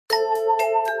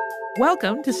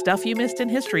Welcome to Stuff You Missed in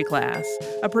History Class,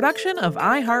 a production of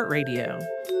iHeartRadio.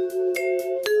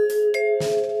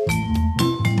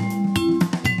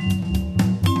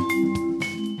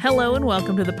 Hello and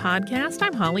welcome to the podcast.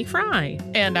 I'm Holly Fry.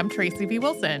 And I'm Tracy V.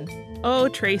 Wilson. Oh,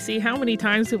 Tracy, how many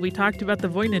times have we talked about the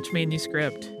Voynich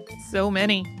manuscript? So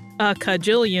many. A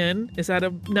cajillion. Is that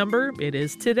a number? It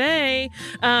is today.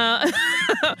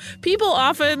 People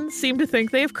often seem to think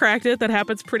they have cracked it. That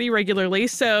happens pretty regularly.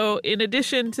 So in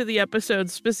addition to the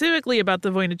episodes specifically about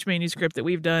the Voynich manuscript that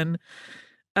we've done,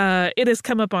 it has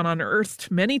come up on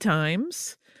Unearthed many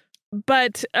times.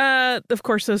 But, of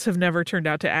course, those have never turned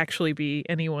out to actually be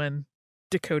anyone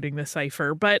decoding the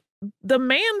cipher. But the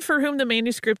man for whom the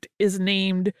manuscript is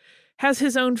named has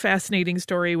his own fascinating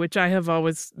story, which I have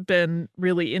always been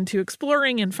really into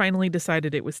exploring and finally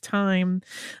decided it was time.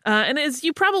 And as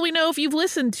you probably know, if you've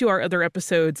listened to our other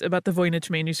episodes about the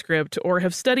Voynich manuscript or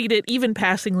have studied it even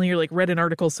passingly or like read an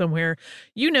article somewhere,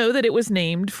 you know that it was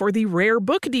named for the rare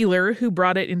book dealer who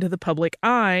brought it into the public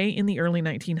eye in the early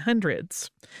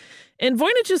 1900s. And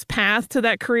Voynich's path to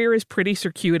that career is pretty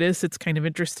circuitous. It's kind of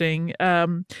interesting.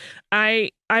 I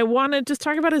want to just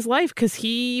talk about his life because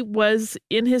he was,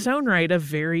 in his own right, a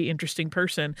very interesting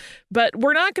person. But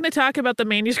we're not going to talk about the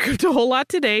manuscript a whole lot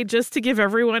today, just to give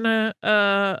everyone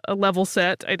a level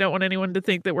set. I don't want anyone to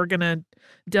think that we're going to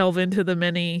delve into the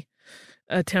many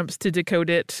attempts to decode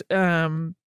it.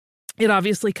 It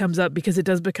obviously comes up because it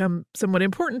does become somewhat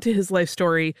important to his life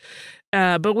story,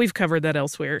 but we've covered that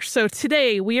elsewhere. So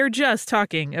today we are just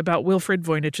talking about Wilfrid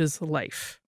Voynich's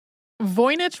life.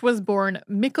 Voynich was born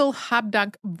Mikkel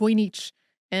Habdank Voynich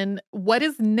in what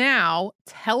is now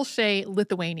Telšiai,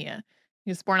 Lithuania. He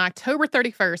was born October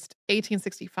 31st,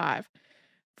 1865.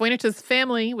 Voynich's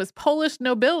family was Polish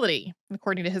nobility,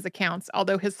 according to his accounts,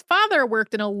 although his father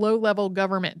worked in a low-level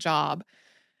government job.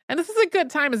 And this is a good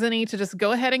time as any to just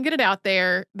go ahead and get it out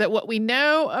there that what we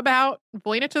know about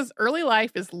Voynich's early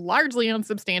life is largely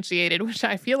unsubstantiated, which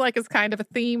I feel like is kind of a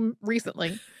theme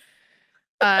recently.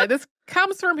 This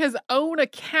comes from his own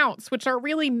accounts, which are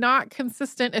really not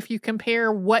consistent if you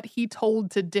compare what he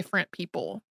told to different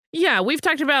people. Yeah, we've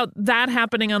talked about that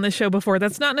happening on the show before.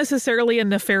 That's not necessarily a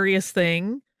nefarious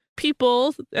thing.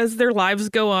 People, as their lives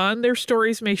go on, their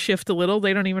stories may shift a little.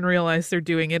 They don't even realize they're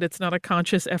doing it. It's not a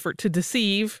conscious effort to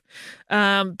deceive,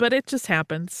 but it just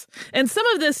happens. And some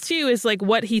of this, too, is like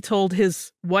what he told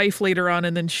his wife later on,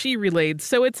 and then she relayed.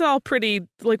 So it's all pretty,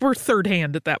 like, we're third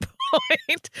hand at that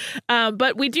point.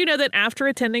 But we do know that after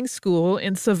attending school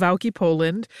in Suwałki,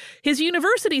 Poland, his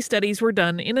university studies were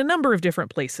done in a number of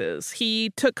different places.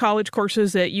 He took college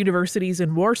courses at universities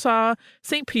in Warsaw,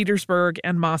 St. Petersburg,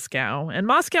 and Moscow. And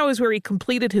Moscow is where he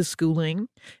completed his schooling,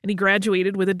 and he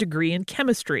graduated with a degree in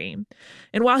chemistry.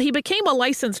 And while he became a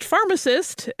licensed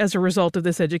pharmacist as a result of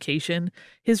this education,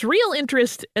 his real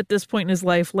interest at this point in his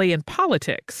life lay in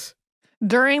politics.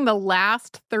 During the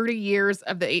last 30 years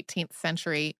of the 18th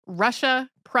century, Russia,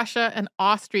 Prussia, and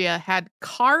Austria had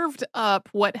carved up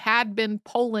what had been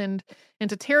Poland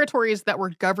into territories that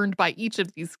were governed by each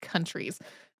of these countries.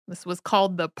 This was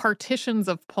called the Partitions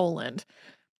of Poland.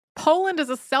 Poland as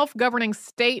a self-governing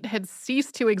state had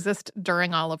ceased to exist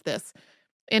during all of this.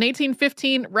 In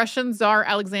 1815, Russian Tsar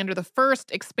Alexander I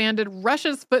expanded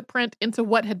Russia's footprint into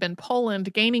what had been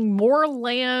Poland, gaining more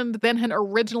land than had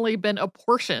originally been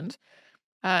apportioned.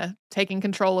 Taking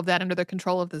control of that under the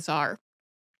control of the Tsar.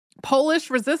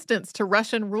 Polish resistance to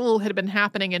Russian rule had been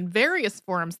happening in various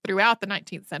forms throughout the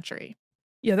 19th century.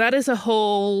 Yeah, that is a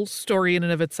whole story in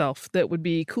and of itself that would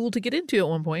be cool to get into at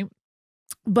one point.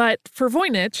 But for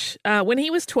Voynich, when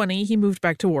he was 20, he moved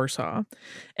back to Warsaw.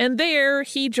 And there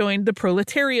he joined the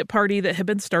proletariat party that had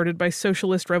been started by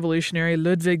socialist revolutionary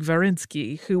Ludwig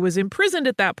Wawrinski, who was imprisoned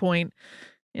at that point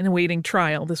and awaiting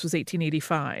trial. This was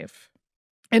 1885.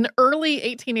 In early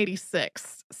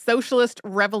 1886, socialist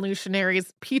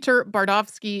revolutionaries Peter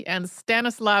Bardowski and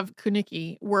Stanislaw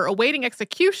Kunicki were awaiting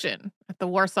execution at the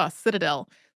Warsaw Citadel.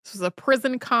 This was a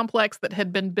prison complex that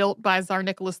had been built by Tsar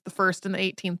Nicholas I in the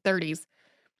 1830s.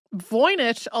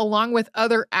 Voynich, along with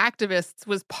other activists,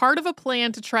 was part of a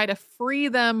plan to try to free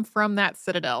them from that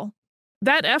citadel.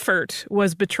 That effort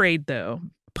was betrayed, though.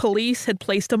 Police had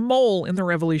placed a mole in the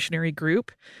revolutionary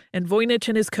group, and Voynich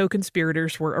and his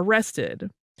co-conspirators were arrested.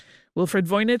 Wilfrid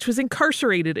Voynich was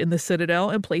incarcerated in the citadel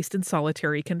and placed in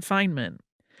solitary confinement.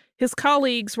 His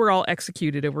colleagues were all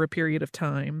executed over a period of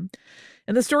time.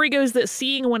 And the story goes that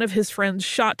seeing one of his friends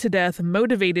shot to death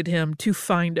motivated him to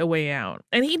find a way out.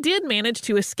 And he did manage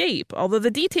to escape, although the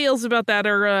details about that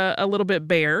are a little bit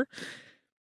bare.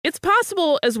 It's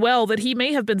possible as well that he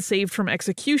may have been saved from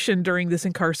execution during this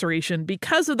incarceration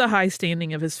because of the high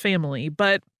standing of his family,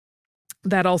 but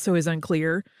That also is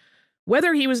unclear.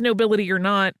 Whether he was nobility or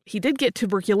not, he did get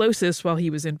tuberculosis while he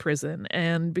was in prison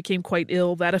and became quite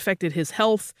ill. That affected his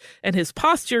health and his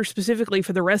posture specifically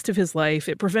for the rest of his life.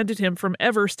 It prevented him from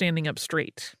ever standing up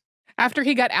straight. After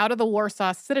he got out of the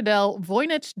Warsaw Citadel,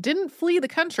 Voynich didn't flee the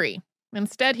country.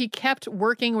 Instead, he kept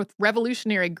working with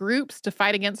revolutionary groups to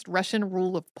fight against Russian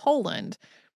rule of Poland.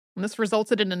 And this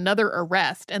resulted in another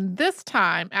arrest. And this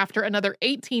time, after another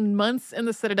 18 months in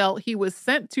the Citadel, he was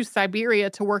sent to Siberia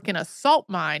to work in a salt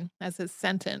mine as his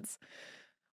sentence.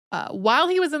 While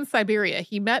he was in Siberia,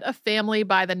 he met a family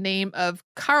by the name of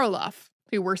Karloff,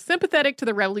 who were sympathetic to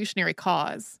the revolutionary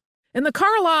cause. And the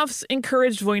Karloffs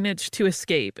encouraged Voynich to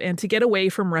escape and to get away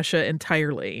from Russia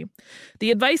entirely.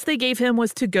 The advice they gave him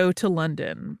was to go to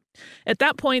London. At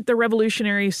that point, the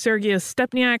revolutionary Sergius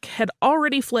Stepniak had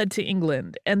already fled to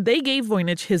England, and they gave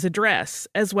Voynich his address,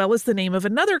 as well as the name of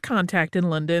another contact in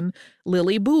London,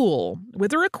 Lily Boole,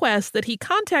 with a request that he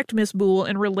contact Miss Boole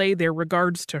and relay their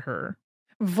regards to her.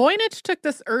 Voynich took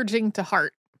this urging to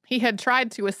heart. He had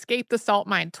tried to escape the salt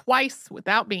mine twice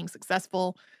without being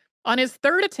successful. On his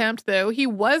third attempt, though, he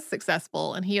was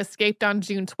successful, and he escaped on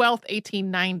June 12,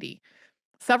 1890.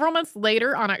 Several months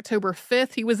later, on October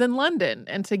 5th, he was in London,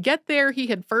 and to get there, he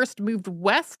had first moved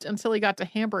west until he got to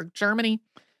Hamburg, Germany.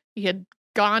 He had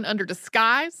gone under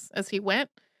disguise as he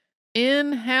went.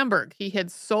 In Hamburg, he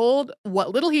had sold what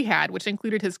little he had, which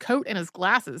included his coat and his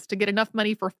glasses, to get enough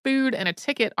money for food and a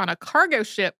ticket on a cargo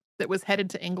ship that was headed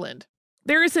to England.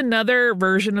 There is another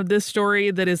version of this story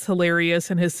that is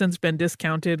hilarious and has since been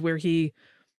discounted, where he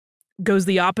goes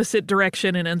the opposite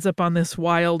direction and ends up on this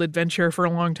wild adventure for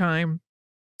a long time.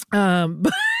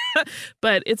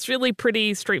 But it's really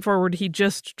pretty straightforward. He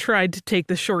just tried to take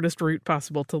the shortest route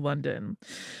possible to London.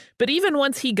 But even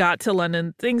once he got to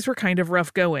London, things were kind of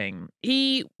rough going.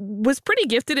 He was pretty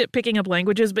gifted at picking up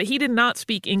languages, but he did not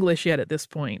speak English yet at this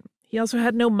point. He also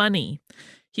had no money.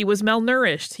 He was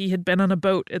malnourished. He had been on a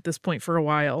boat at this point for a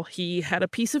while. He had a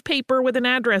piece of paper with an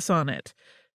address on it.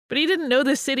 But he didn't know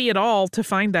the city at all to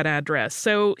find that address.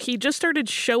 So he just started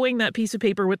showing that piece of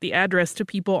paper with the address to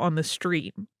people on the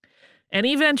street. And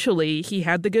eventually, he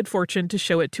had the good fortune to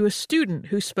show it to a student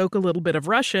who spoke a little bit of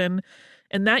Russian,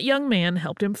 and that young man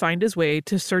helped him find his way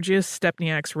to Sergius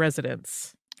Stepniak's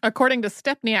residence. According to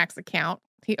Stepniak's account,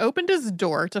 he opened his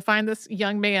door to find this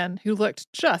young man who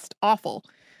looked just awful.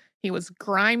 He was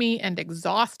grimy and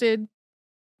exhausted.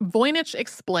 Voynich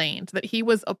explained that he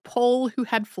was a Pole who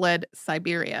had fled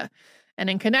Siberia. And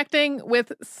in connecting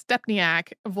with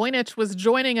Stepniak, Voynich was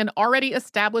joining an already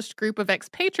established group of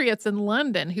expatriates in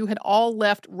London who had all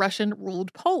left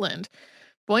Russian-ruled Poland.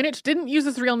 Voynich didn't use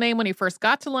his real name when he first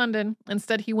got to London.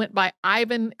 Instead, he went by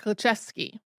Ivan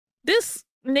Klichewski. This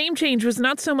name change was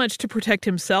not so much to protect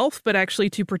himself, but actually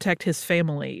to protect his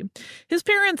family. His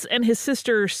parents and his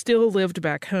sister still lived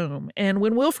back home, and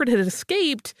when Wilfrid had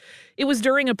escaped, it was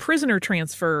during a prisoner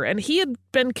transfer, and he had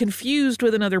been confused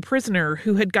with another prisoner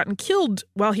who had gotten killed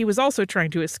while he was also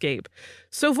trying to escape.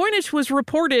 So Voynich was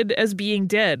reported as being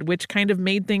dead, which kind of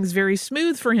made things very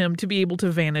smooth for him to be able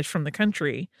to vanish from the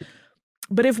country.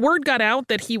 But if word got out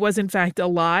that he was in fact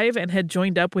alive and had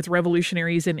joined up with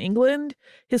revolutionaries in England,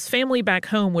 his family back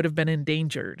home would have been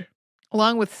endangered.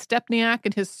 Along with Stepniak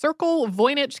and his circle,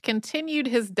 Voynich continued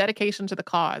his dedication to the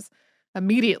cause.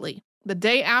 Immediately, the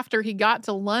day after he got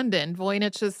to London,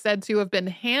 Voynich is said to have been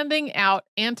handing out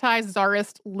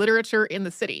anti-Tsarist literature in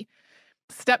the city.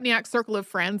 Stepniak's circle of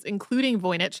friends, including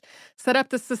Voynich, set up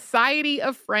the Society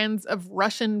of Friends of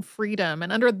Russian Freedom,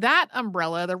 and under that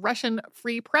umbrella, the Russian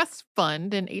Free Press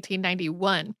Fund in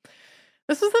 1891.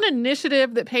 This was an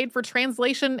initiative that paid for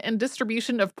translation and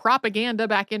distribution of propaganda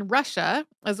back in Russia,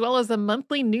 as well as a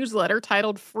monthly newsletter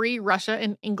titled Free Russia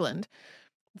in England.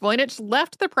 Voynich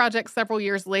left the project several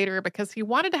years later because he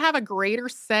wanted to have a greater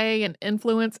say and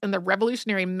influence in the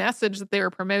revolutionary message that they were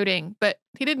promoting, but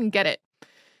he didn't get it.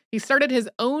 He started his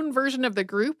own version of the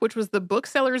group, which was the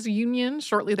Booksellers Union,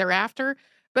 shortly thereafter,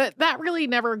 but that really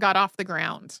never got off the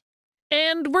ground.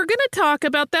 And we're going to talk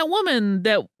about that woman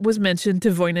that was mentioned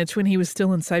to Voynich when he was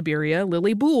still in Siberia,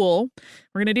 Lily Boole.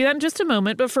 We're going to do that in just a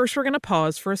moment, but first we're going to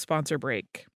pause for a sponsor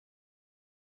break.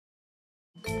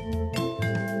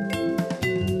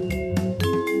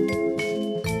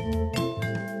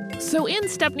 So in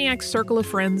Stepniak's circle of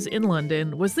friends in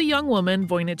London was the young woman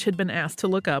Voynich had been asked to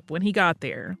look up when he got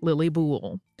there, Lily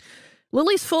Boole.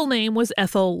 Lily's full name was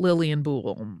Ethel Lillian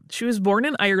Boole. She was born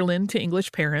in Ireland to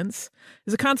English parents.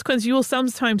 As a consequence, you will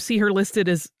sometimes see her listed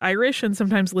as Irish and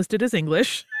sometimes listed as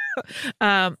English.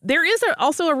 There is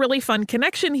also a really fun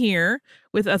connection here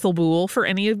with Ethel Boole for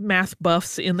any math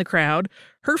buffs in the crowd.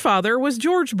 Her father was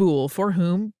George Boole, for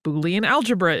whom Boolean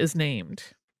algebra is named.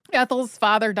 Ethel's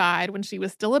father died when she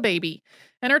was still a baby,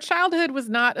 and her childhood was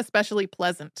not especially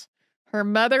pleasant. Her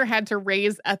mother had to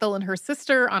raise Ethel and her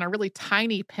sister on a really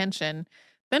tiny pension.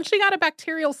 Then she got a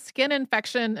bacterial skin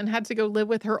infection and had to go live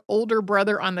with her older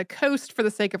brother on the coast for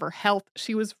the sake of her health.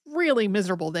 She was really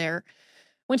miserable there.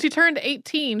 When she turned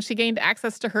 18, she gained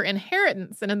access to her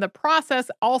inheritance and in the process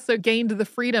also gained the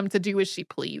freedom to do as she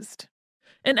pleased.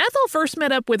 And Ethel first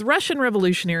met up with Russian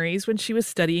revolutionaries when she was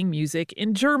studying music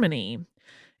in Germany.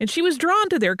 And she was drawn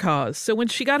to their cause, so when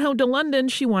she got home to London,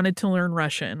 she wanted to learn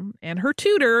Russian. And her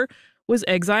tutor was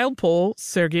exiled Pole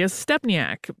Sergius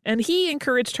Stepniak, and he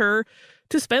encouraged her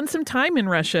to spend some time in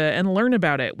Russia and learn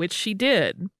about it, which she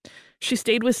did. She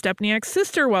stayed with Stepniak's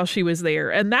sister while she was there,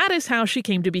 and that is how she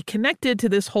came to be connected to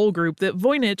this whole group that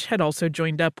Voynich had also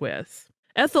joined up with.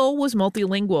 Ethel was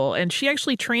multilingual, and she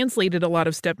actually translated a lot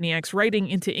of Stepniak's writing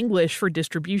into English for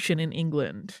distribution in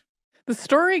England. The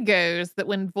story goes that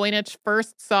when Voynich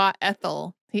first saw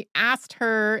Ethel, he asked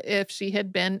her if she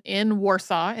had been in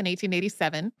Warsaw in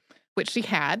 1887, which she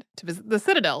had, to visit the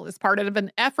Citadel as part of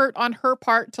an effort on her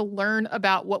part to learn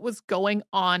about what was going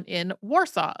on in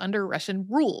Warsaw under Russian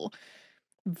rule.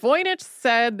 Voynich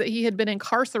said that he had been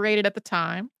incarcerated at the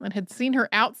time and had seen her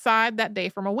outside that day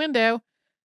from a window.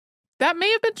 That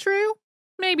may have been true,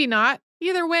 maybe not.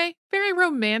 Either way, very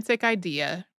romantic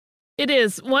idea. It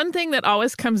is. One thing that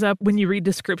always comes up when you read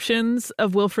descriptions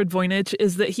of Wilfrid Voynich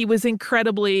is that he was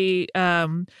incredibly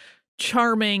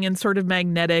charming and sort of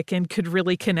magnetic and could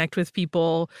really connect with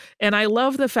people. And I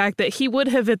love the fact that he would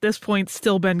have at this point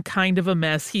still been kind of a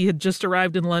mess. He had just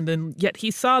arrived in London, yet he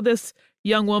saw this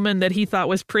young woman that he thought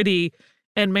was pretty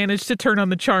and managed to turn on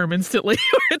the charm instantly.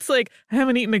 It's like, I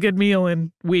haven't eaten a good meal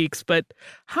in weeks, but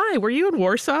hi, were you in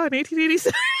Warsaw in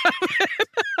 1887?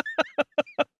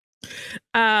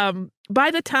 By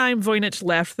the time Voynich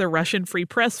left the Russian Free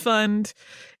Press Fund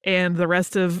and the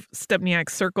rest of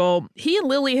Stepniak's circle, he and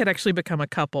Lily had actually become a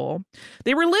couple.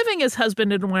 They were living as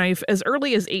husband and wife as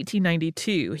early as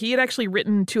 1892. He had actually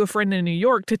written to a friend in New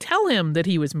York to tell him that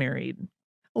he was married.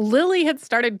 Lily had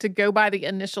started to go by the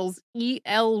initials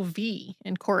ELV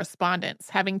in correspondence,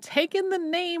 having taken the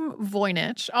name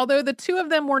Voynich, although the two of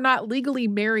them were not legally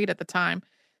married at the time.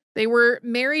 They were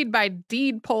married by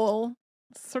deed poll,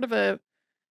 sort of a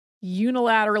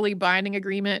unilaterally binding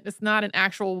agreement. It's not an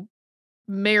actual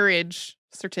marriage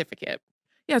certificate.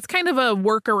 Yeah, it's kind of a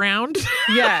workaround.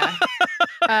 Yeah.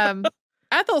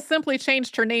 Ethel simply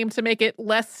changed her name to make it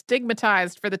less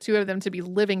stigmatized for the two of them to be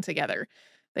living together.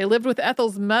 They lived with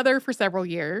Ethel's mother for several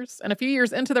years, and a few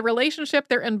years into the relationship,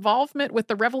 their involvement with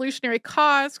the revolutionary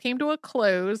cause came to a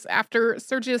close after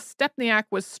Sergius Stepniak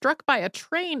was struck by a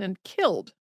train and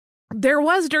killed. There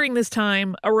was, during this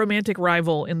time, a romantic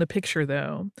rival in the picture,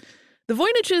 though. The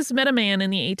Voyniches met a man in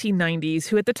the 1890s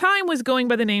who at the time was going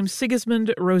by the name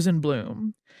Sigismund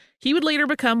Rosenblum. He would later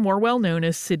become more well-known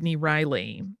as Sidney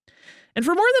Riley. And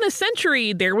for more than a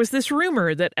century, there was this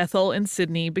rumor that Ethel and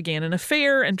Sidney began an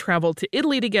affair and traveled to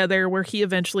Italy together, where he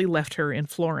eventually left her in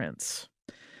Florence.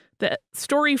 The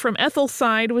story from Ethel's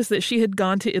side was that she had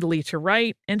gone to Italy to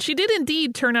write, and she did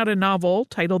indeed turn out a novel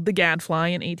titled The Gadfly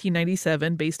in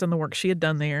 1897 based on the work she had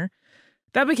done there.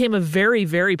 That became a very,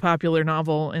 very popular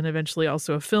novel and eventually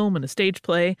also a film and a stage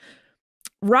play.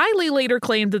 Riley later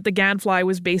claimed that The Gadfly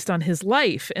was based on his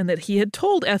life and that he had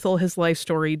told Ethel his life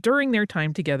story during their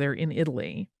time together in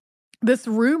Italy. This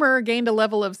rumor gained a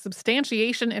level of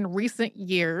substantiation in recent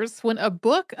years when a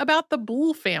book about the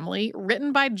Boole family,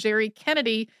 written by Jerry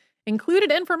Kennedy,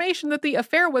 included information that the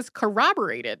affair was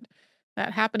corroborated.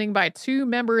 That happening by two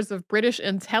members of British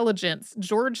intelligence,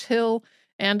 George Hill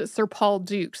and Sir Paul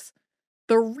Dukes.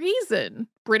 The reason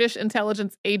British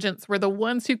intelligence agents were the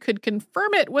ones who could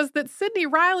confirm it was that Sidney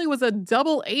Riley was a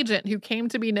double agent who came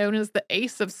to be known as the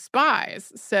Ace of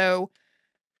Spies. So,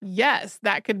 yes,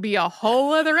 that could be a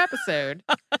whole other episode.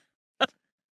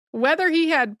 Whether he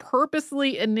had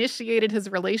purposely initiated his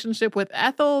relationship with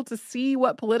Ethel to see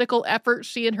what political efforts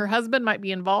she and her husband might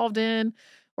be involved in,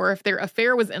 or if their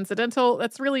affair was incidental,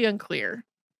 that's really unclear.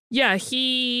 Yeah,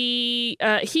 he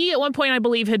at one point, I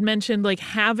believe, had mentioned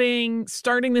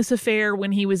starting this affair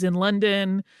when he was in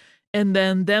London and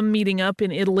then them meeting up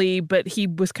in Italy, but he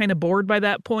was kind of bored by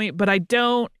that point. But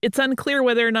it's unclear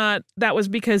whether or not that was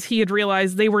because he had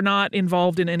realized they were not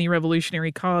involved in any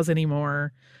revolutionary cause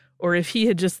anymore, or if he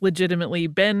had just legitimately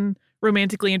been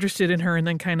romantically interested in her and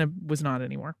then kind of was not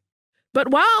anymore. But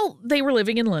while they were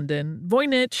living in London,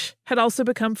 Voynich had also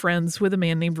become friends with a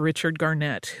man named Richard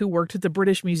Garnett, who worked at the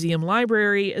British Museum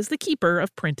Library as the keeper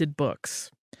of printed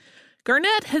books.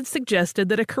 Garnett had suggested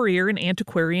that a career in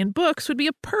antiquarian books would be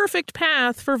a perfect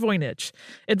path for Voynich,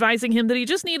 advising him that he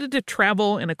just needed to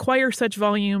travel and acquire such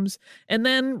volumes and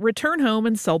then return home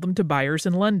and sell them to buyers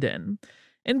in London.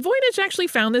 And Voynich actually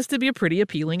found this to be a pretty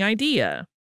appealing idea.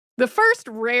 The first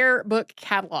rare book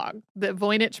catalog that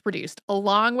Voynich produced,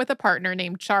 along with a partner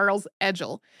named Charles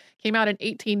Edgell, came out in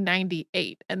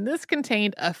 1898, and this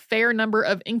contained a fair number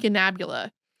of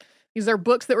incunabula. These are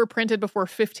books that were printed before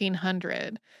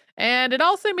 1500. And it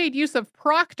also made use of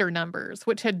proctor numbers,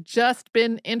 which had just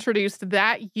been introduced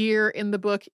that year in the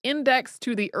book Index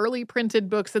to the Early Printed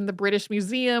Books in the British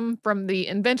Museum from the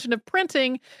Invention of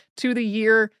Printing to the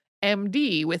year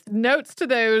MD, with notes to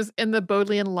those in the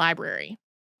Bodleian Library.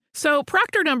 So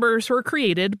proctor numbers were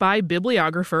created by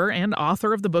bibliographer and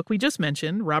author of the book we just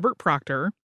mentioned, Robert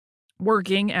Proctor,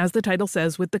 working, as the title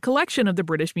says, with the collection of the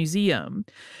British Museum.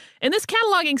 And this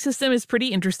cataloging system is pretty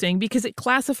interesting because it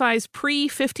classifies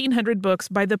pre-1500 books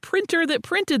by the printer that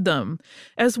printed them,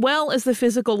 as well as the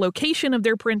physical location of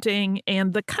their printing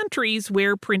and the countries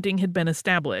where printing had been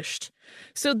established.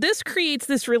 So this creates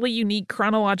this really unique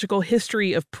chronological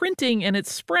history of printing and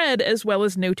its spread, as well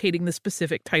as notating the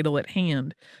specific title at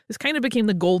hand. This kind of became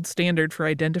the gold standard for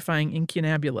identifying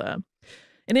incunabula.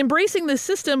 And embracing this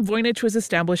system, Voynich was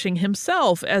establishing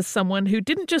himself as someone who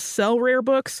didn't just sell rare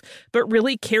books, but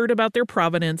really cared about their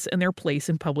provenance and their place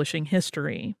in publishing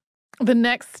history. The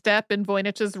next step in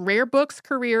Voynich's rare books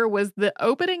career was the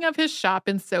opening of his shop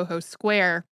in Soho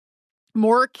Square.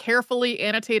 More carefully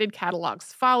annotated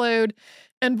catalogs followed,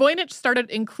 and Voynich started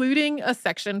including a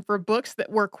section for books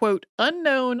that were, quote,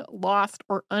 unknown, lost,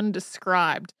 or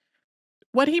undescribed.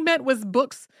 What he meant was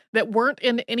books that weren't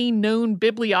in any known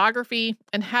bibliography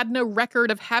and had no record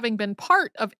of having been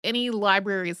part of any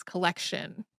library's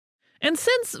collection. And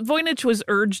since Voynich was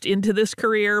urged into this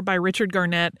career by Richard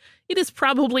Garnett, it is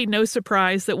probably no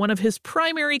surprise that one of his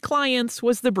primary clients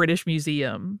was the British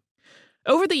Museum.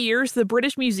 Over the years, the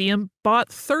British Museum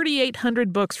bought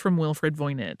 3,800 books from Wilfrid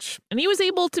Voynich, and he was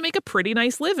able to make a pretty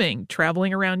nice living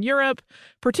traveling around Europe,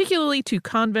 particularly to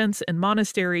convents and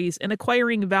monasteries, and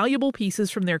acquiring valuable pieces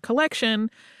from their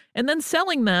collection, and then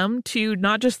selling them to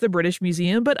not just the British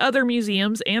Museum, but other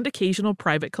museums and occasional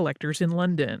private collectors in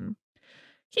London.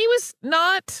 He was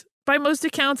not, by most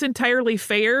accounts, entirely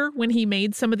fair when he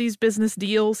made some of these business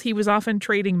deals. He was often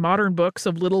trading modern books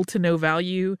of little to no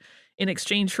value in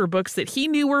exchange for books that he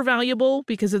knew were valuable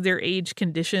because of their age,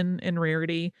 condition, and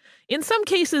rarity. In some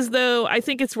cases, though, I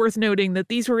think it's worth noting that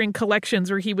these were in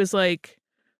collections where he was like,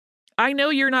 I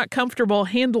know you're not comfortable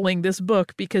handling this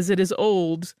book because it is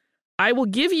old. I will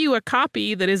give you a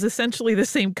copy that is essentially the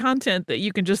same content that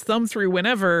you can just thumb through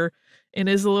whenever and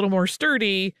is a little more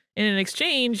sturdy. And in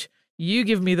exchange, you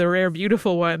give me the rare,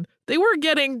 beautiful one. They were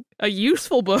getting a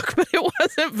useful book, but it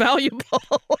wasn't valuable.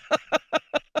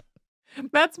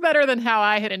 That's better than how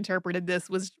I had interpreted this,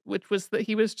 which was that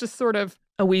he was just sort of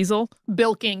a weasel,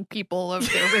 bilking people of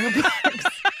their rare books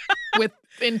with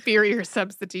inferior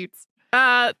substitutes.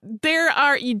 There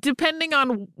are, depending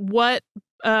on what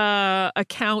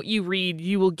account you read,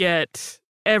 you will get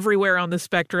everywhere on the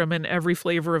spectrum and every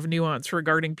flavor of nuance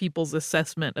regarding people's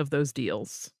assessment of those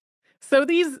deals. So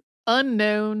these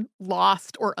unknown,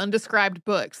 lost, or undescribed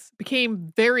books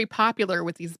became very popular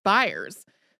with these buyers.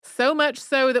 So much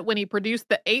so that when he produced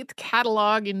the 8th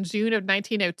catalog in June of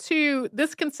 1902,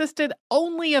 this consisted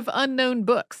only of unknown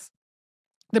books.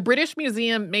 The British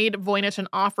Museum made Voynich an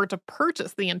offer to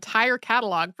purchase the entire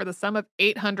catalog for the sum of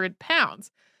 £800.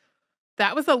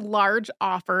 That was a large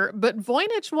offer, but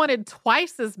Voynich wanted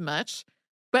twice as much,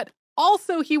 but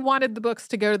also he wanted the books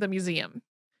to go to the museum.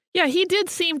 Yeah, he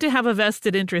did seem to have a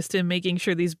vested interest in making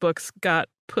sure these books got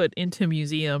put into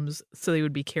museums so they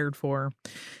would be cared for.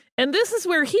 And this is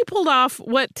where he pulled off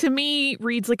what, to me,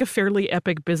 reads like a fairly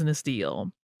epic business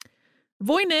deal.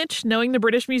 Voynich, knowing the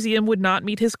British Museum would not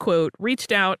meet his quote,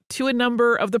 reached out to a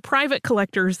number of the private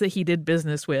collectors that he did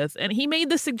business with, and he made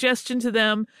the suggestion to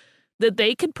them that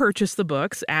they could purchase the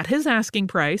books at his asking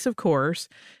price, of course,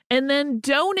 and then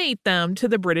donate them to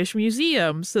the British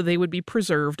Museum so they would be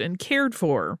preserved and cared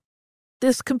for.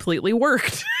 This completely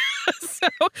worked. So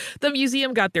the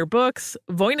museum got their books.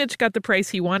 Voynich got the price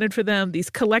he wanted for them. These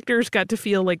collectors got to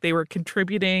feel like they were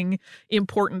contributing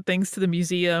important things to the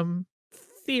museum.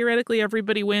 Theoretically,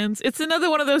 everybody wins. It's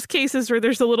another one of those cases where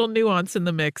there's a little nuance in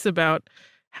the mix about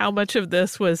how much of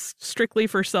this was strictly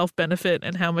for self-benefit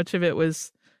and how much of it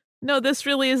was, no, this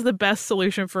really is the best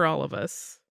solution for all of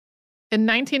us. In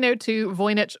 1902,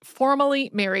 Voynich formally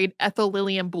married Ethel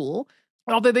Lillian Boole.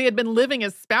 Although they had been living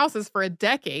as spouses for a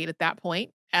decade at that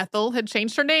point, Ethel had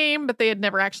changed her name, but they had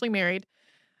never actually married.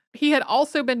 He had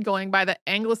also been going by the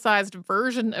anglicized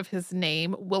version of his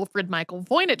name, Wilfrid Michael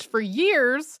Voynich, for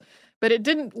years, but it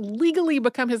didn't legally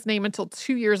become his name until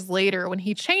 2 years later when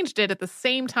he changed it at the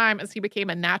same time as he became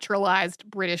a naturalized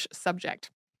British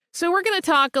subject. So we're going to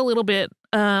talk a little bit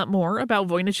more about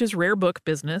Voynich's rare book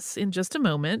business in just a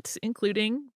moment,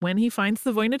 including when he finds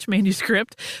the Voynich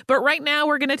manuscript. But right now,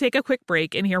 we're going to take a quick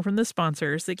break and hear from the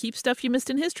sponsors that keep Stuff You Missed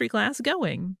in History Class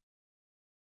going.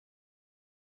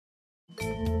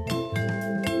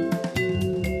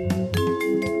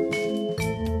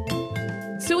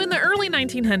 So in the early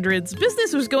 1900s,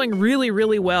 business was going really,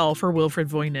 really well for Wilfrid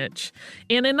Voynich.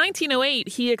 And in 1908,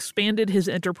 he expanded his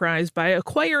enterprise by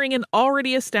acquiring an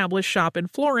already established shop in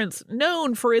Florence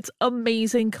known for its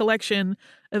amazing collection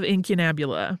of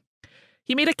incunabula.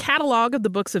 He made a catalog of the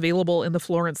books available in the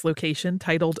Florence location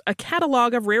titled A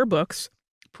Catalog of Rare Books,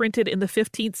 printed in the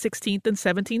 15th, 16th, and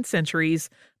 17th centuries,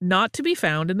 not to be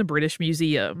found in the British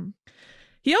Museum.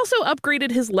 He also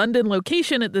upgraded his London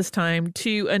location at this time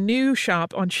to a new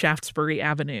shop on Shaftesbury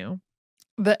Avenue.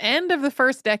 The end of the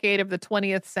first decade of the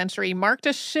 20th century marked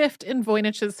a shift in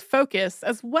Voynich's focus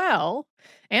as well,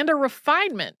 and a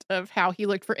refinement of how he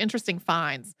looked for interesting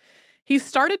finds. He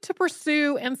started to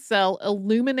pursue and sell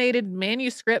illuminated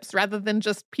manuscripts rather than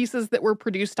just pieces that were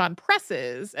produced on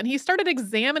presses, and he started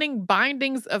examining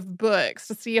bindings of books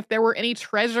to see if there were any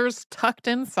treasures tucked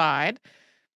inside.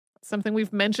 Something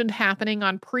we've mentioned happening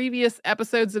on previous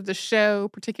episodes of the show,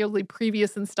 particularly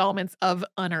previous installments of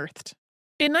Unearthed.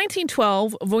 In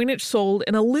 1912, Voynich sold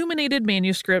an illuminated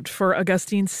manuscript for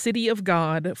Augustine's City of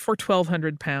God for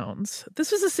 £1,200.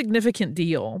 This was a significant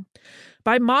deal.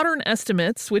 By modern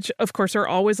estimates, which of course are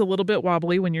always a little bit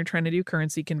wobbly when you're trying to do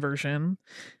currency conversion,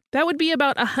 that would be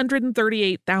about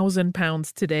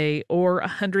 £138,000 today, or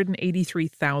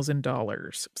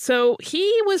 $183,000. So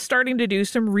he was starting to do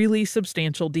some really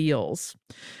substantial deals.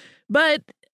 But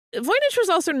Voynich was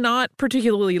also not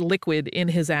particularly liquid in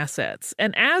his assets,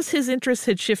 and as his interests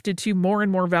had shifted to more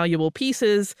and more valuable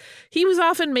pieces, he was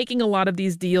often making a lot of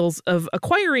these deals of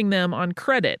acquiring them on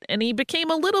credit, and he became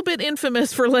a little bit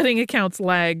infamous for letting accounts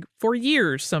lag for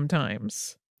years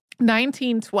sometimes.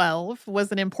 1912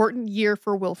 was an important year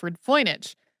for Wilfrid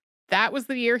Voynich. That was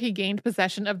the year he gained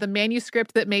possession of the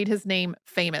manuscript that made his name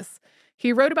famous.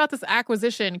 He wrote about this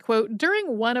acquisition, quote,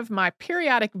 "During one of my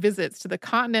periodic visits to the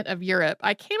continent of Europe,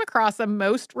 I came across a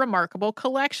most remarkable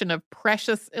collection of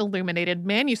precious illuminated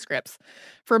manuscripts.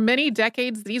 For many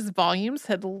decades, these volumes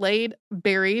had laid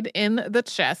buried in the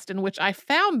chest in which I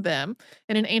found them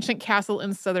in an ancient castle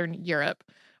in southern Europe.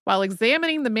 While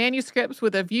examining the manuscripts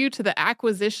with a view to the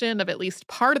acquisition of at least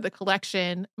part of the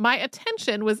collection, my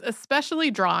attention was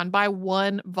especially drawn by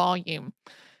one volume.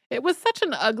 It was such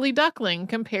an ugly duckling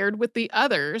compared with the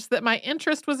others that my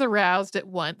interest was aroused at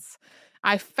once.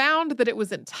 I found that it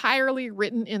was entirely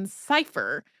written in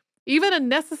cipher. Even a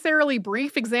necessarily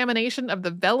brief examination of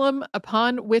the vellum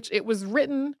upon which it was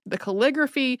written, the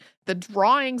calligraphy, the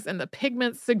drawings, and the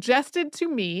pigments suggested to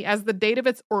me as the date of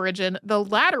its origin the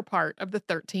latter part of the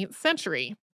 13th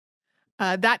century.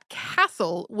 That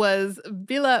castle was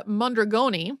Villa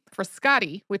Mondragone,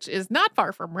 Frascati, which is not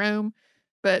far from Rome,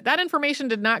 but that information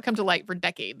did not come to light for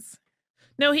decades.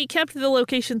 No, he kept the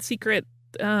location secret.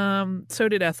 So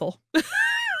did Ethel.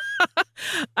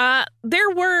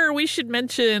 There were, we should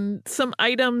mention, some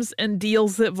items and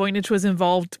deals that Voynich was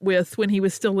involved with when he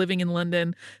was still living in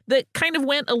London that kind of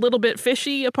went a little bit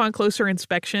fishy upon closer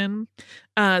inspection.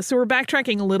 So we're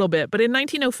backtracking a little bit. But in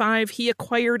 1905, he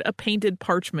acquired a painted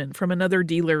parchment from another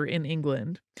dealer in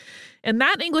England. And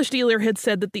that English dealer had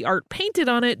said that the art painted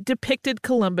on it depicted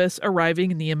Columbus arriving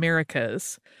in the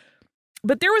Americas.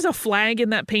 But there was a flag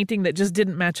in that painting that just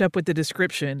didn't match up with the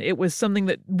description. It was something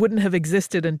that wouldn't have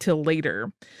existed until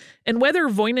later. And whether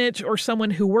Voynich or someone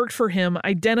who worked for him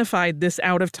identified this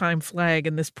out-of-time flag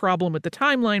and this problem with the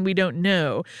timeline, we don't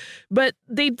know. But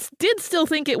they did still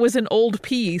think it was an old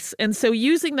piece, and so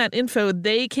using that info,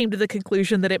 they came to the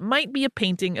conclusion that it might be a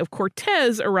painting of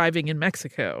Cortez arriving in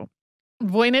Mexico.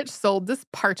 Voynich sold this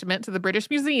parchment to the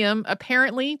British Museum,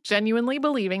 apparently genuinely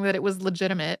believing that it was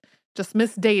legitimate, just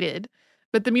misdated.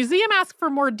 But the museum asked for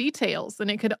more details,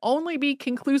 and it could only be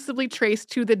conclusively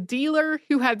traced to the dealer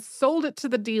who had sold it to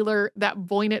the dealer that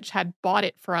Voynich had bought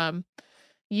it from.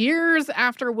 Years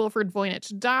after Wilfrid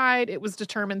Voynich died, it was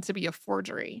determined to be a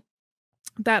forgery.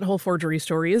 That whole forgery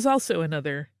story is also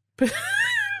another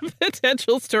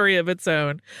potential story of its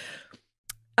own.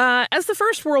 As the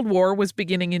First World War was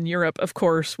beginning in Europe, of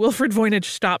course, Wilfrid Voynich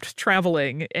stopped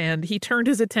traveling, and he turned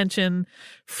his attention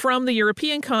from the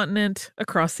European continent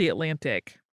across the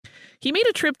Atlantic. He made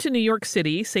a trip to New York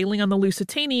City, sailing on the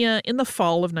Lusitania in the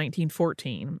fall of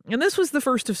 1914. And this was the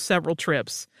first of several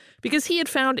trips, because he had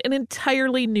found an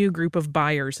entirely new group of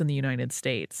buyers in the United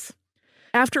States.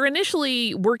 After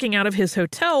initially working out of his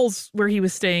hotels where he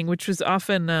was staying, which was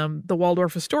often the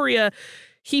Waldorf Astoria,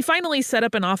 he finally set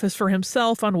up an office for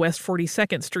himself on West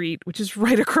 42nd Street, which is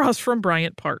right across from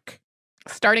Bryant Park.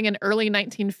 Starting in early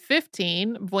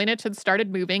 1915, Voynich had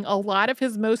started moving a lot of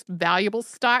his most valuable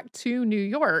stock to New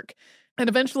York, and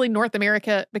eventually North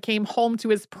America became home to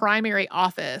his primary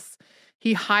office.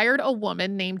 He hired a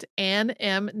woman named Anne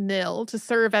M. Nill to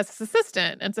serve as his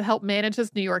assistant and to help manage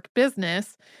his New York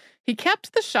business. He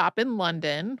kept the shop in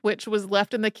London, which was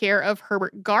left in the care of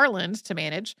Herbert Garland to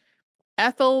manage.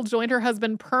 Ethel joined her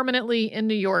husband permanently in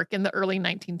New York in the early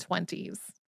 1920s.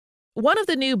 One of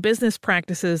the new business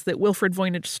practices that Wilfrid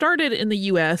Voynich started in the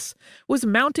U.S. was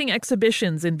mounting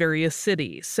exhibitions in various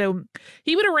cities. So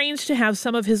he would arrange to have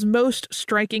some of his most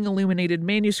striking illuminated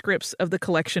manuscripts of the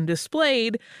collection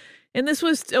displayed. And this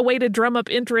was a way to drum up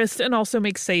interest and also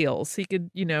make sales. He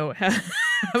could,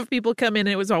 have people come in.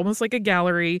 And it was almost like a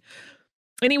gallery.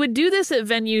 And he would do this at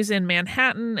venues in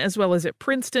Manhattan, as well as at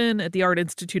Princeton, at the Art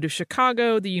Institute of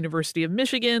Chicago, the University of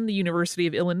Michigan, the University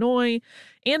of Illinois,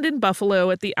 and in Buffalo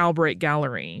at the Albright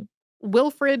Gallery.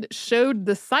 Wilfrid showed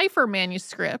the cipher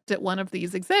manuscript at one of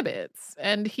these exhibits,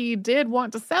 and he did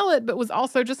want to sell it, but was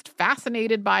also just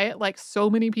fascinated by it like so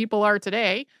many people are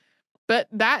today. But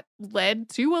that led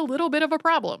to a little bit of a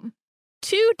problem.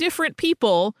 2 different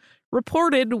people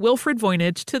reported Wilfrid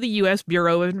Voynich to the U.S.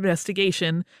 Bureau of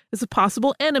Investigation as a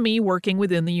possible enemy working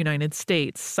within the United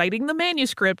States, citing the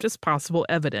manuscript as possible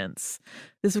evidence.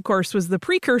 This, of course, was the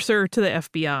precursor to the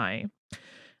FBI.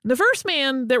 The first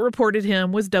man that reported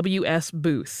him was W.S.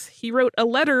 Booth. He wrote a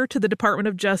letter to the Department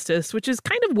of Justice, which is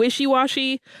kind of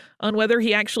wishy-washy on whether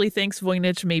he actually thinks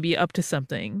Voynich may be up to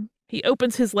something. He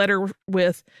opens his letter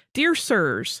with, "Dear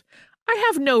Sirs,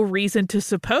 I have no reason to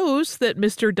suppose that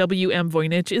Mr. W.M.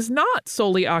 Voynich is not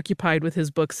solely occupied with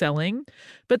his book selling,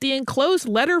 but the enclosed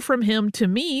letter from him to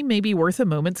me may be worth a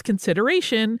moment's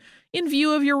consideration in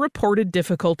view of your reported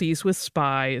difficulties with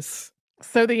spies."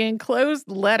 So the enclosed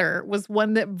letter was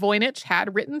one that Voynich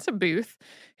had written to Booth,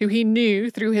 who he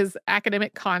knew through his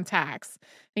academic contacts.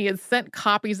 He had sent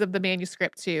copies of the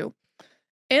manuscript to.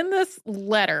 In this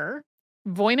letter,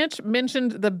 Voynich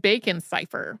mentioned the Bacon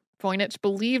cipher. Voynich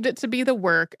believed it to be the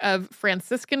work of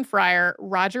Franciscan friar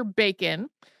Roger Bacon,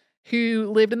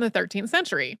 who lived in the 13th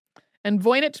century. And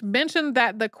Voynich mentioned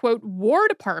that the, quote, War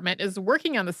Department is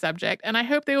working on the subject, and I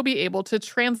hope they will be able to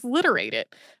transliterate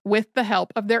it with the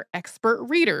help of their expert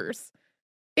readers.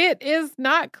 It is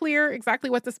not clear exactly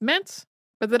what this meant,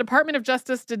 but the Department of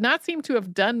Justice did not seem to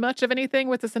have done much of anything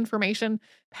with this information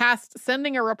past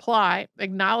sending a reply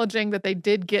acknowledging that they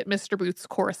did get Mr. Booth's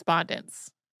correspondence.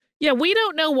 Yeah, we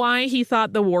don't know why he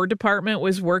thought the War Department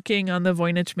was working on the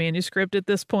Voynich manuscript at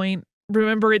this point.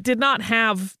 Remember, it did not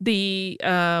have the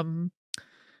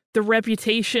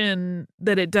reputation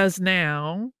that it does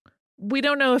now. We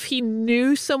don't know if he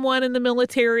knew someone in the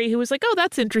military who was like, "Oh,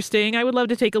 that's interesting. I would love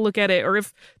to take a look at it." Or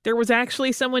if there was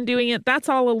actually someone doing it. That's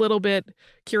all a little bit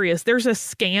curious. There's a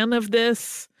scan of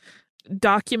this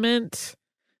document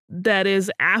that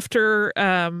is after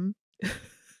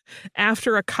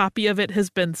after a copy of it has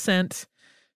been sent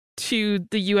to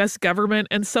the U.S. government,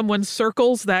 and someone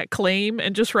circles that claim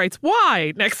and just writes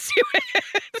 "why" next to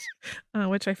it,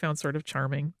 which I found sort of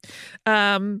charming.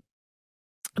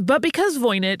 But because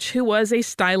Voynich, who was a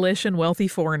stylish and wealthy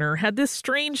foreigner, had this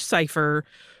strange cipher,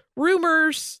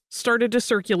 rumors started to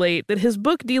circulate that his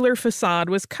book dealer facade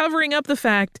was covering up the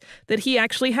fact that he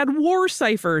actually had war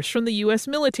ciphers from the U.S.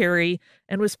 military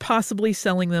and was possibly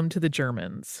selling them to the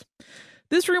Germans.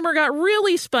 This rumor got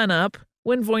really spun up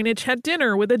when Voynich had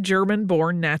dinner with a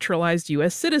German-born naturalized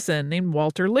U.S. citizen named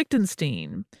Walter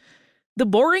Lichtenstein. The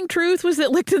boring truth was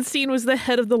that Lichtenstein was the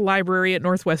head of the library at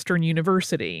Northwestern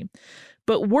University.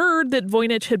 But word that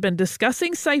Voynich had been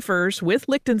discussing ciphers with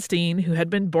Lichtenstein, who had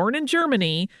been born in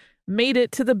Germany, made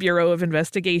it to the Bureau of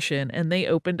Investigation, and they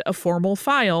opened a formal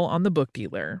file on the book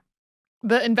dealer.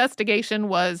 The investigation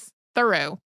was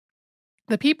thorough.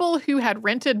 The people who had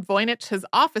rented Voynich his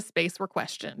office space were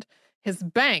questioned. His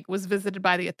bank was visited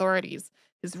by the authorities.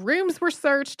 His rooms were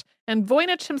searched, and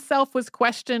Voynich himself was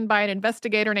questioned by an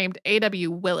investigator named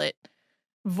A.W. Willett.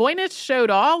 Voynich showed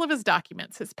all of his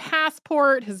documents, his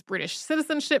passport, his British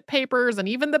citizenship papers, and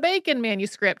even the Bacon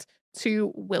manuscript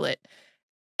to Willett.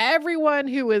 Everyone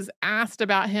who was asked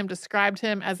about him described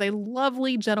him as a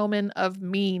lovely gentleman of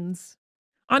means.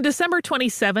 On December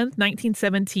 27,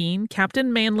 1917,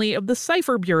 Captain Manley of the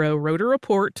Cipher Bureau wrote a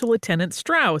report to Lieutenant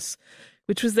Strauss,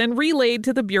 which was then relayed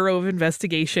to the Bureau of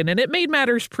Investigation, and it made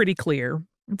matters pretty clear.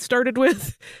 It started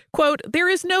with, quote, "There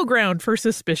is no ground for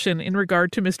suspicion in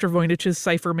regard to Mr. Voynich's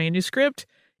cipher manuscript.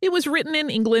 It was written in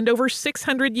England over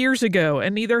 600 years ago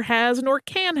and neither has nor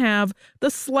can have the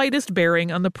slightest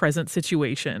bearing on the present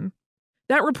situation."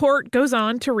 That report goes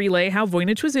on to relay how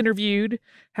Voynich was interviewed,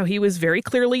 how he was very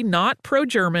clearly not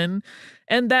pro-German,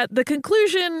 and that the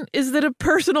conclusion is that a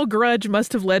personal grudge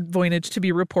must have led Voynich to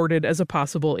be reported as a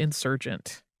possible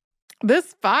insurgent.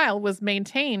 This file was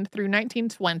maintained through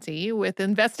 1920, with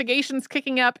investigations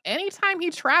kicking up anytime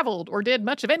he traveled or did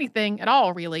much of anything at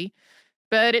all, really.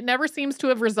 But it never seems to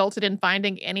have resulted in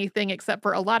finding anything except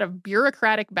for a lot of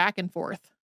bureaucratic back and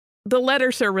forth. The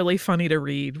letters are really funny to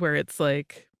read, where it's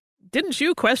like, "Didn't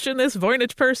you question this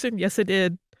Voynich person?" "Yes, I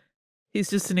did. He's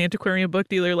just an antiquarian book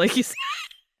dealer," like you said.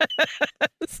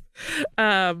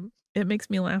 It makes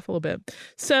me laugh a little bit.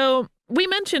 So we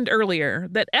mentioned earlier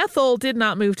that Ethel did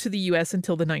not move to the U.S.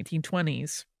 until the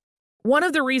 1920s. One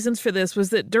of the reasons for this was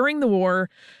that during the war,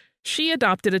 she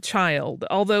adopted a child,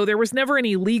 although there was never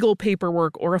any legal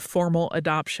paperwork or a formal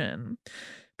adoption.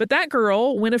 But that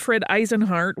girl, Winifred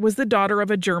Eisenhardt, was the daughter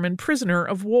of a German prisoner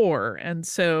of war, and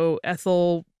so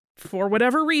Ethel, for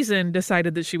whatever reason,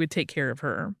 decided that she would take care of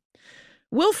her.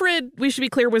 Wilfrid, we should be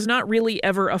clear, was not really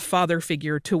ever a father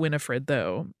figure to Winifred,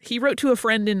 though. He wrote to a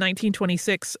friend in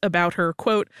 1926 about her,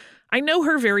 quote, "I know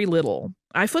her very little.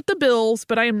 I foot the bills,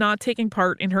 but I am not taking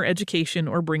part in her education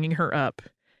or bringing her up.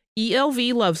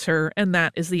 ELV loves her, and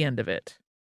that is the end of it."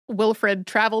 Wilfrid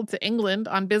traveled to England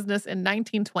on business in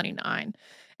 1929,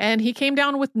 and he came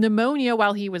down with pneumonia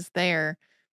while he was there.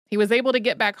 He was able to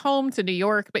get back home to New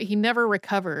York, but he never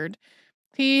recovered.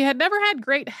 He had never had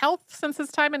great health since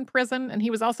his time in prison, and he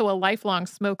was also a lifelong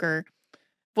smoker.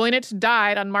 Voynich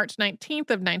died on March 19th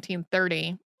of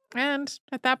 1930, and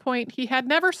at that point, he had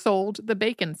never sold the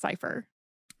Bacon cipher.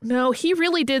 No, he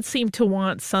really did seem to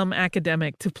want some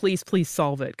academic to please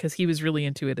solve it, because he was really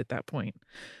into it at that point.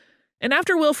 And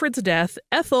after Wilfrid's death,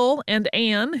 Ethel and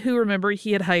Anne, who, remember,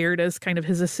 he had hired as kind of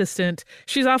his assistant,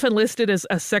 she's often listed as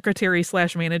a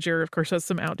secretary/manager. Of course, that's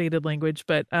some outdated language,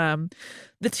 but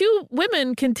the two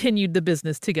women continued the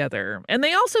business together, and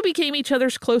they also became each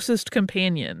other's closest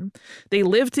companion. They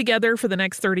lived together for the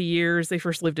next 30 years. They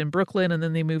first lived in Brooklyn, and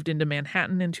then they moved into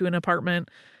Manhattan into an apartment.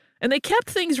 And they kept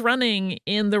things running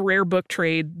in the rare book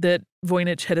trade that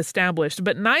Voynich had established,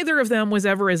 but neither of them was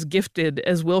ever as gifted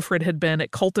as Wilfrid had been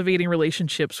at cultivating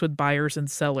relationships with buyers and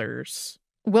sellers.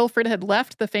 Wilfrid had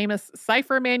left the famous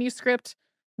cipher manuscript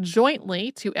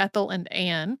jointly to Ethel and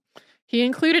Anne. He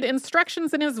included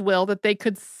instructions in his will that they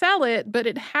could sell it, but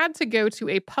it had to go to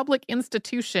a public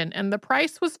institution, and the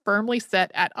price was firmly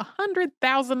set at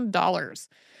 $100,000.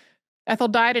 Ethel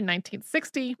died in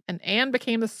 1960, and Anne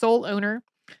became the sole owner.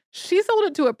 She sold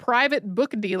it to a private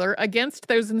book dealer against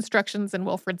those instructions in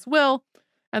Wilfrid's will,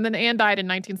 and then Anne died in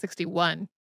 1961.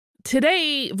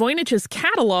 Today, Voynich's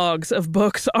catalogs of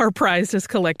books are prized as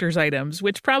collector's items,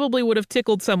 which probably would have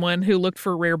tickled someone who looked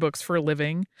for rare books for a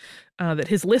living, that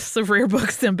his lists of rare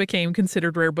books then became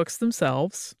considered rare books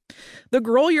themselves. The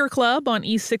Grolier Club on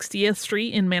East 60th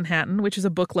Street in Manhattan, which is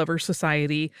a book lovers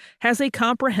society, has a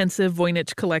comprehensive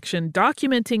Voynich collection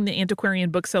documenting the antiquarian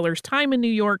bookseller's time in New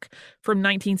York from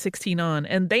 1916 on,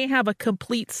 and they have a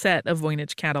complete set of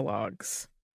Voynich catalogs.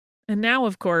 And now,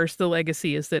 of course, the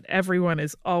legacy is that everyone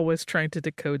is always trying to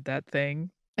decode that thing.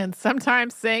 And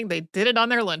sometimes saying they did it on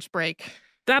their lunch break.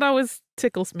 That always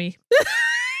tickles me.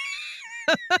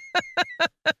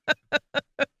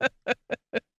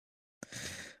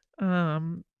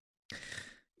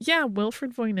 Yeah,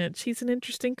 Wilfrid Voynich. He's an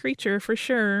interesting creature for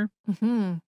sure.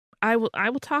 Mm-hmm. I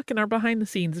will talk in our behind the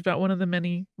scenes about one of the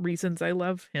many reasons I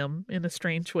love him in a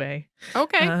strange way.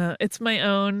 Okay. It's my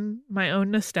own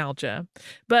nostalgia.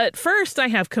 But first, I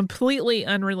have completely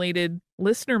unrelated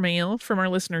listener mail from our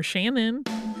listener Shannon,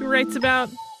 who writes about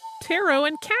tarot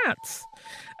and cats.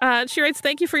 She writes,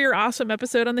 "Thank you for your awesome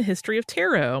episode on the history of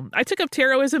tarot. I took up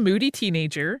tarot as a moody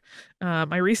teenager.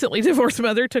 My recently divorced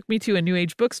mother took me to a New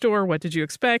Age bookstore. What did you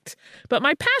expect? But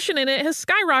my passion in it has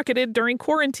skyrocketed during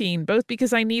quarantine, both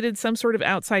because I needed some sort of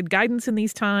outside guidance in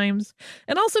these times,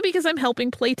 and also because I'm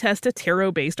helping playtest a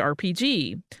tarot-based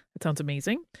RPG. That sounds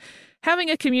amazing.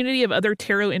 Having a community of other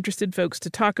tarot-interested folks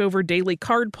to talk over daily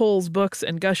card pulls, books,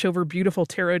 and gush over beautiful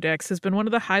tarot decks has been one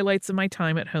of the highlights of my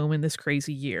time at home in this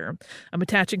crazy year. I'm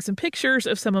attaching some pictures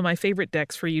of some of my favorite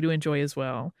decks for you to enjoy as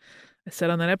well. I said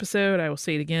on that episode, I will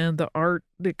say it again, the art,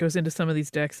 that goes into some of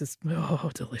these decks is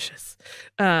delicious.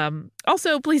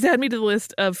 Also, please add me to the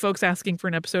list of folks asking for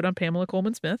an episode on Pamela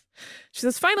Coleman Smith. She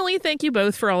says, finally, thank you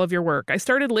both for all of your work. I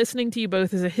started listening to you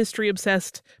both as a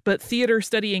history-obsessed but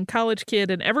theater-studying college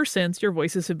kid, and ever since, your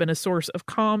voices have been a source of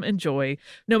calm and joy,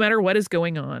 no matter what is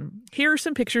going on. Here are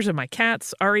some pictures of my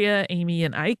cats, Arya, Amy,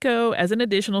 and Aiko, as an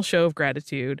additional show of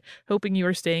gratitude. Hoping you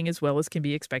are staying as well as can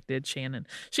be expected, Shannon.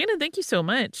 Shannon, thank you so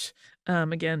much.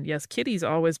 Again, yes, kitties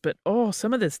always, but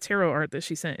some of this tarot art that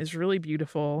she sent is really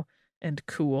beautiful and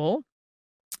cool.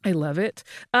 I love it.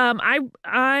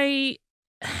 I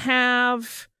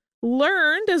have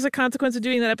learned as a consequence of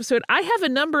doing that episode, I have a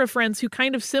number of friends who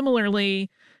kind of similarly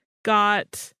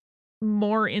got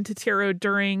more into tarot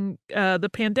during the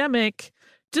pandemic,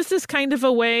 just as kind of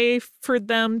a way for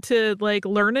them to like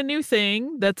learn a new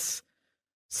thing that's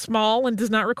small and does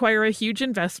not require a huge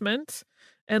investment.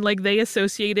 And like they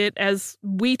associate it, as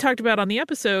we talked about on the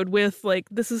episode, with like,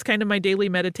 this is kind of my daily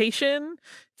meditation.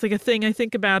 It's like a thing I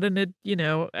think about, and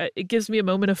it gives me a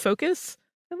moment of focus.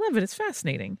 I love it. It's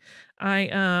fascinating.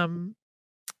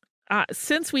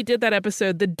 Since we did that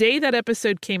episode, the day that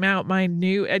episode came out, my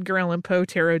new Edgar Allan Poe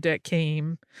tarot deck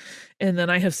came. And then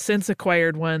I have since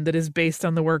acquired one that is based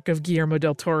on the work of Guillermo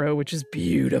del Toro, which is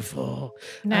beautiful.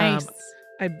 Nice.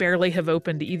 I barely have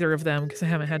opened either of them because I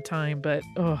haven't had time, but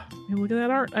look at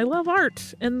that art. I love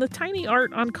art. And the tiny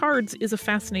art on cards is a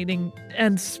fascinating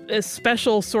and a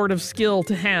special sort of skill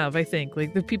to have, I think.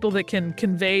 Like the people that can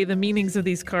convey the meanings of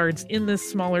these cards in this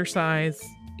smaller size.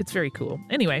 It's very cool.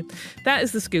 Anyway, that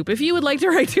is the scoop. If you would like to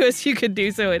write to us, you can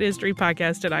do so at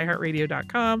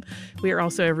historypodcast@iheartradio.com. We are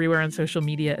also everywhere on social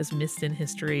media as Missed in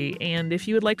History. And if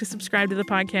you would like to subscribe to the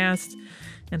podcast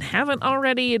and haven't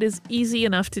already, it is easy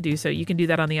enough to do so. You can do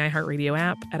that on the iHeartRadio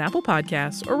app, at Apple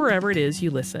Podcasts, or wherever it is you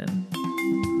listen.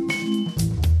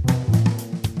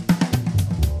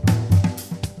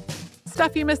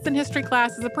 Stuff You Missed in History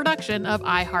Class is a production of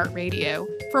iHeartRadio.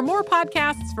 For more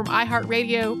podcasts from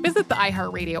iHeartRadio, visit the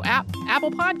iHeartRadio app,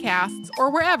 Apple Podcasts,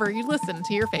 or wherever you listen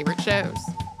to your favorite shows.